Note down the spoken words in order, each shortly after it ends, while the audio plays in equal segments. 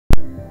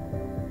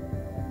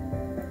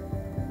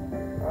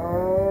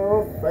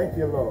Thank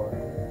you, Lord.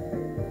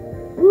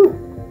 Whew.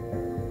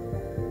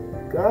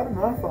 God,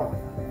 my Father.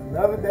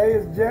 Another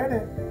day's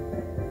journey.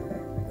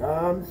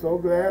 I'm so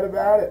glad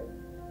about it.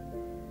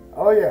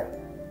 Oh, yeah.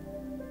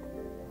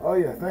 Oh,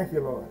 yeah. Thank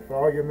you, Lord, for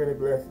all your many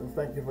blessings.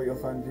 Thank you for your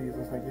Son,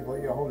 Jesus. Thank you for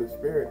your Holy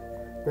Spirit.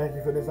 Thank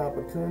you for this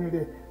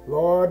opportunity.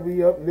 Lord,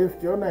 we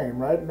uplift your name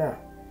right now.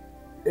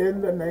 In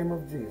the name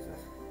of Jesus,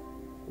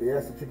 we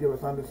ask that you give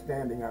us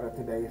understanding out of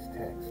today's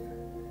text.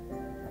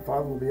 And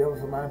Father, we'll be able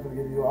to mindfully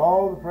give you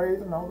all the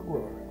praise and all the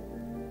glory.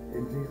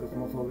 In Jesus'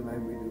 most holy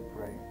name we do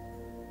pray.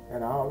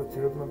 And all the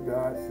children of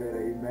God said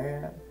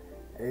amen,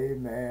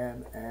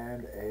 amen,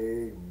 and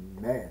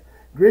amen.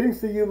 Greetings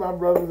to you, my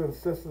brothers and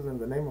sisters, in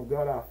the name of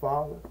God our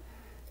Father,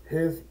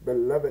 his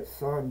beloved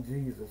Son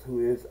Jesus, who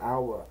is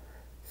our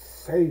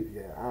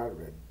Savior, our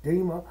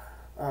Redeemer,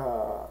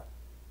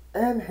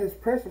 and his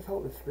precious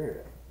Holy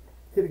Spirit,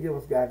 here to give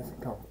us guidance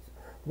and comfort.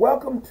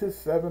 Welcome to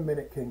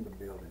 7-Minute Kingdom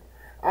Building.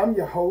 I'm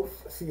your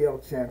host, C.L.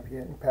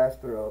 Champion,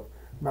 pastor of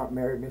Mount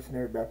Mary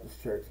Missionary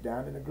Baptist Church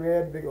down in the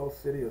great big old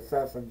city of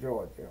Sasson,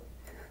 Georgia,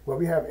 where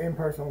we have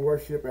in-person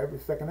worship every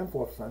second and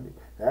fourth Sunday.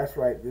 That's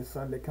right, this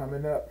Sunday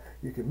coming up,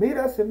 you can meet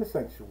us in the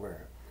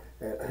sanctuary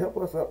and help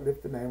us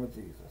uplift the name of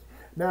Jesus.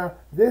 Now,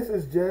 this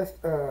is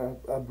just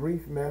a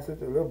brief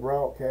message, a little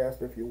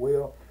broadcast, if you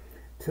will,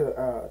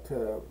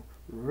 to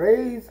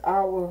raise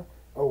our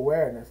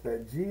awareness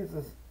that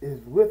Jesus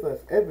is with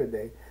us every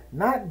day,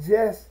 not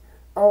just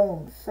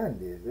on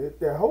Sundays.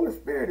 The Holy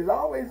Spirit is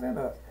always in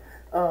us.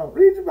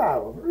 Read your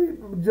Bible.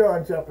 Read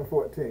John chapter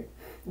 14.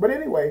 But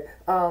anyway,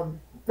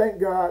 thank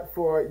God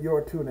for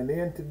your tuning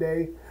in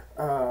today.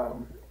 Our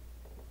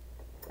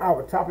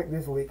topic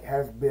this week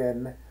has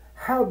been,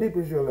 how deep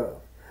is your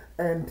love?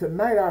 And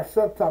tonight our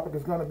subtopic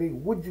is going to be,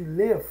 would you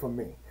live for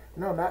me?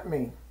 No, not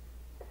me.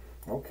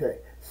 Okay,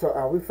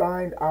 so we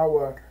find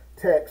our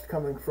text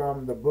coming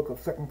from the book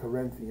of 2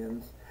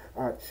 Corinthians,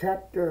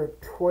 chapter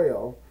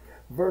 12,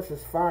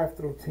 verses 5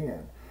 through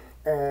 10.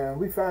 And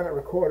we find it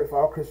recorded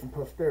for all Christian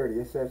posterity.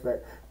 It says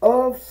that,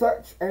 of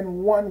such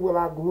an one will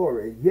I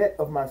glory, yet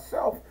of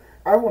myself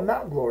I will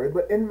not glory,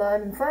 but in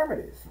mine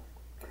infirmities.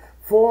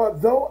 For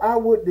though I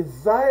would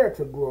desire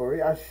to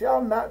glory, I shall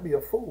not be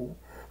a fool,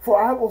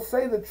 for I will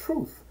say the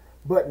truth.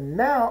 But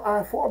now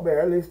I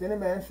forbear, lest any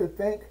man should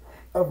think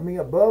of me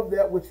above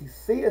that which he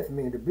seeth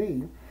me to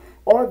be,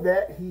 or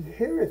that he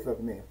heareth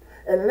of me,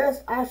 and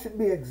lest I should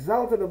be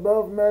exalted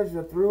above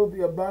measure through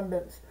the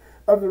abundance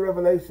of the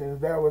revelations.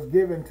 There was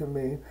given to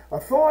me a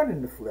thorn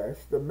in the flesh,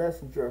 the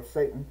messenger of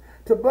Satan,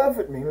 to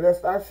buffet me,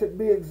 lest I should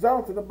be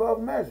exalted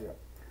above measure.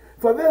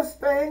 For this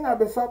thing I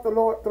besought the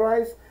Lord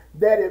thrice,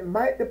 that it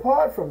might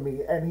depart from me.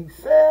 And he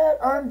said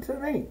unto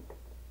me,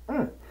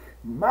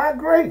 my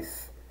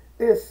grace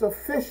is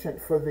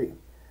sufficient for thee,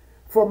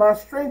 for my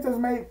strength is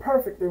made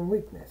perfect in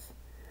weakness.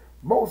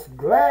 Most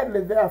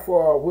gladly,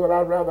 therefore, will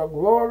I rather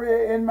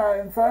glory in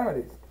my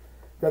infirmities,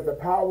 that the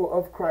power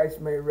of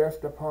Christ may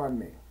rest upon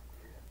me.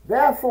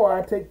 Therefore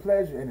I take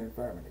pleasure in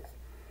infirmities,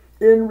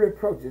 in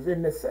reproaches,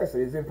 in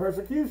necessities, in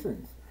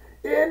persecutions,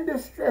 in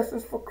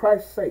distresses for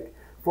Christ's sake.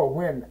 For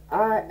when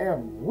I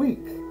am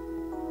weak,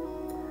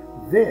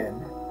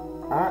 then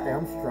I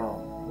am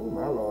strong. Oh,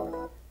 my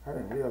Lord. I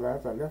didn't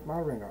realize I left my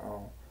ringer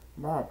on.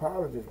 My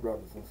apologies,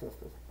 brothers and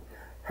sisters.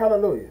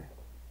 Hallelujah.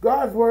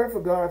 God's word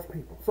for God's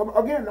people. So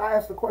again, I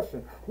ask the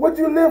question, would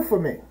you live for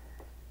me?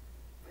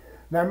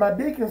 Now, my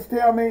deacons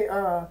tell me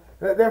that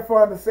they're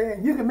fond of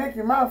saying, you can make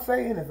your mouth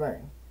say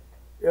anything.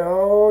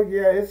 Oh,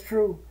 yeah, it's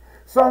true.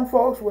 Some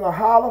folks will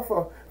holler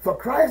for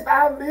Christ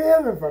I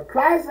live and for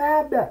Christ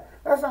I die.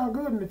 That sounds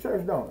good in the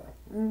church, don't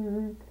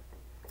it?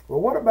 Well,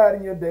 what about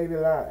in your daily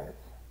lives?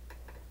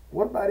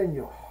 What about in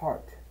your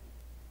heart?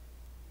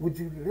 Would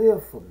you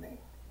live for me?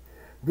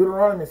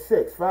 Deuteronomy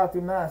 6, 5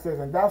 through 9 says,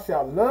 and thou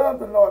shalt love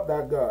the Lord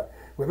thy God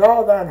with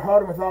all thine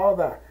heart and with all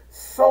thy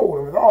soul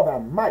and with all thy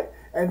might.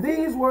 And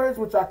these words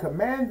which I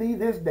command thee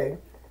this day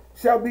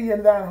shall be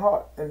in thine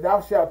heart, and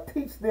thou shalt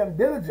teach them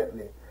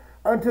diligently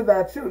unto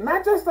thy children.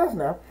 Not just us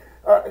now.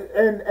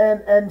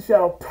 And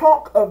shall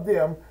talk of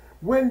them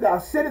when thou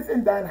sittest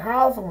in thine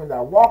house, and when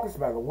thou walkest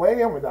by the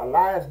way, and when thou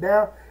liest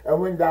down, and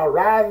when thou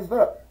risest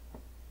up.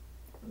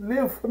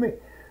 Live for me.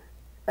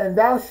 And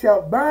thou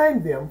shalt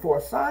bind them for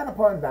a sign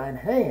upon thine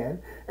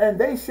hand, and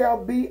they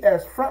shall be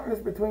as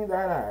frontlets between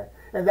thine eyes.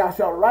 And thou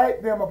shalt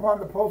write them upon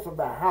the posts of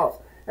thy house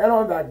and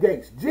on thy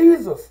gates.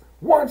 Jesus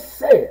once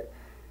said,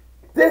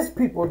 this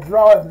people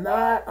draweth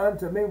nigh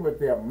unto me with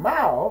their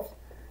mouths,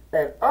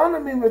 and honor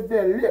me with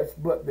their lips,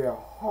 but their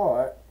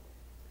heart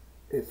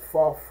is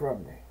far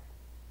from me.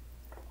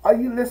 Are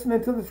you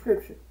listening to the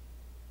scripture?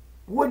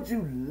 Would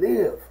you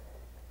live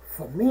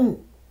for me?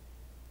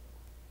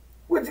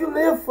 Would you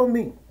live for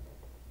me?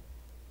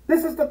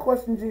 This is the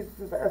question Jesus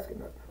is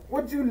asking us.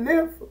 Would you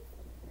live for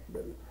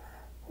me?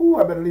 Ooh,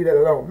 I better leave that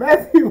alone.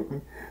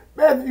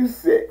 Matthew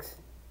 6,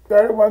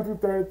 31 through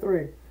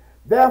 33.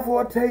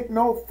 Therefore take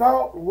no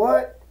thought,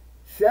 what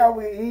shall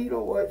we eat,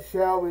 or what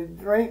shall we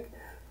drink,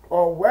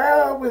 or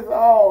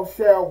wherewithal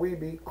shall we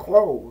be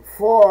clothed?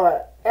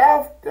 For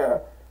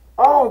after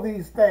All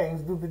these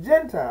things do the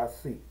Gentiles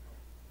seek.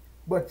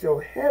 But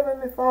your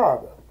heavenly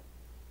Father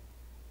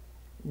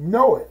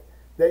knoweth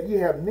that ye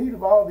have need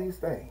of all these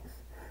things.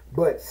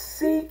 But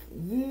seek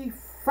ye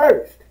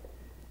first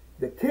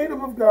the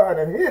kingdom of God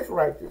and his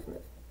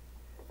righteousness,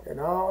 and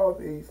all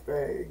these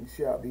things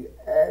shall be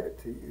added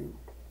to you.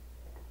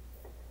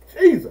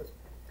 Jesus,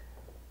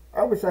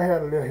 I wish I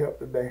had a little help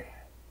today.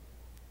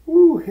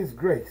 Ooh, his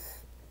grace.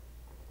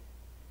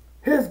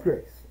 His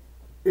grace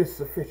is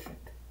sufficient.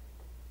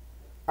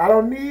 I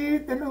don't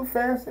need the new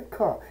fancy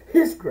car.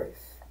 His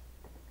grace.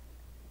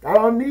 I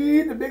don't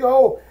need the big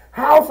old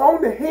house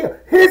on the hill.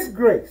 His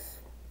grace.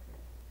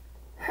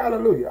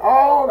 Hallelujah.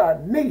 All I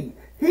need,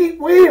 he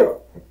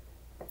will.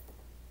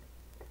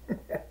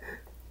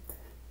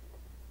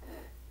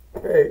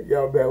 Hey,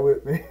 y'all bear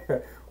with me.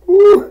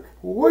 Ooh,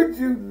 would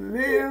you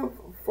live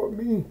for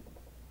me?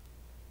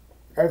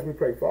 As we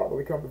pray, Father,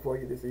 we come before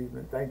you this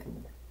evening, thanking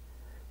you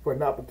for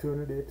an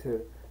opportunity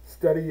to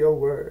study your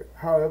word,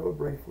 however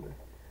briefly.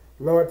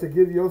 Lord, to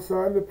give your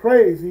son the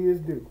praise he is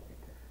due.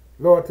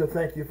 Lord, to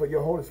thank you for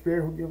your Holy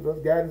Spirit who gives us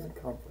guidance and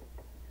comfort.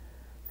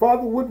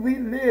 Father, would we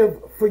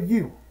live for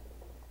you?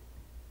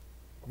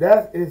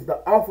 That is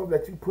the offer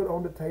that you put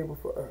on the table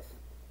for us.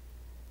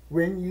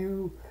 When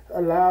you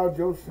allowed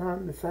your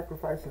son to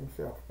sacrifice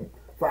himself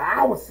for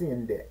our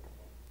sin debt.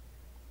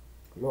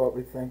 Lord,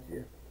 we thank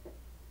you.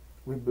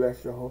 We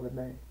bless your holy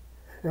name.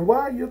 And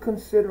while you're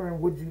considering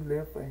would you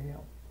live for him,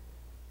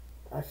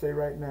 I say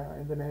right now,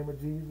 in the name of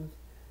Jesus,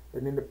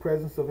 and in the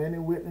presence of any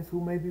witness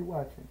who may be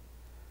watching,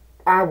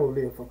 I will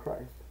live for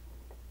Christ.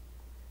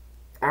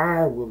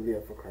 I will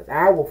live for Christ.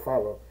 I will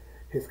follow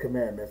his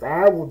commandments.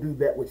 I will do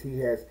that which he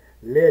has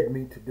led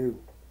me to do.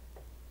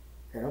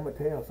 And I'm going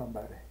to tell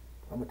somebody.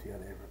 I'm going to tell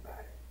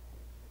everybody.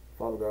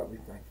 Father God, we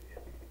thank you.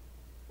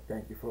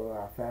 Thank you for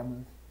our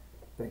families.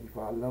 Thank you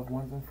for our loved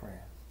ones and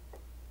friends.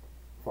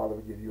 Father,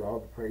 we give you all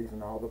the praise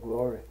and all the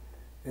glory.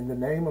 In the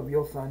name of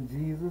your Son,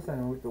 Jesus,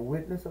 and with the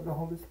witness of the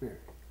Holy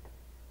Spirit,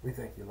 we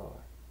thank you,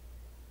 Lord.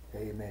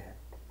 Amen.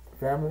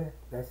 Family,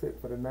 that's it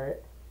for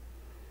tonight.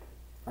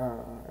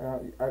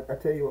 I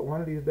tell you what,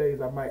 one of these days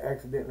I might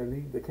accidentally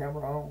leave the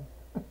camera on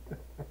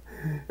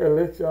and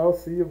let y'all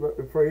see about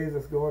the praise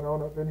that's going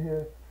on up in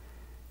here.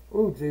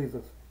 Oh,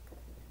 Jesus.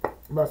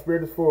 My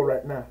spirit is full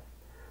right now.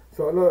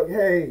 So look,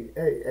 hey,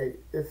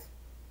 it's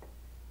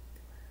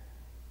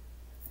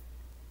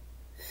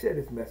share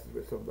this message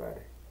with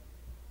somebody.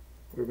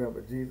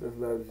 Remember, Jesus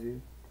loves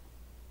you,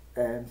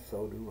 and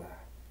so do I.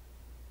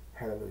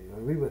 Hallelujah.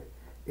 We would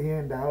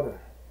end out a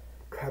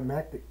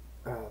climactic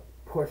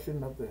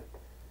portion of the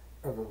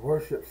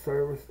worship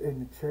service in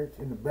the church,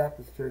 in the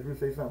Baptist church. We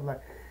say something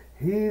like,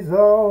 "He's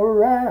all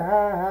right.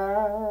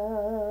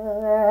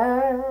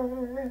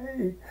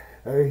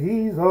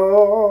 He's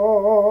all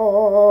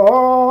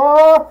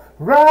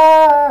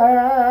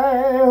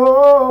right.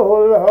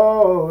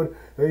 Oh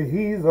Lord,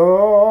 he's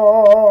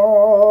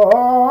all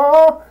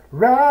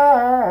right."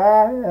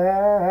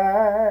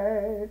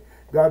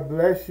 God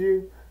bless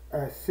you.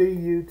 I see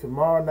you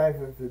tomorrow night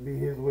if it be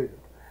his will.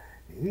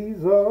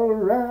 He's all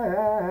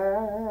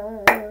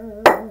right.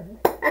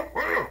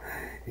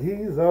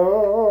 He's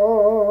all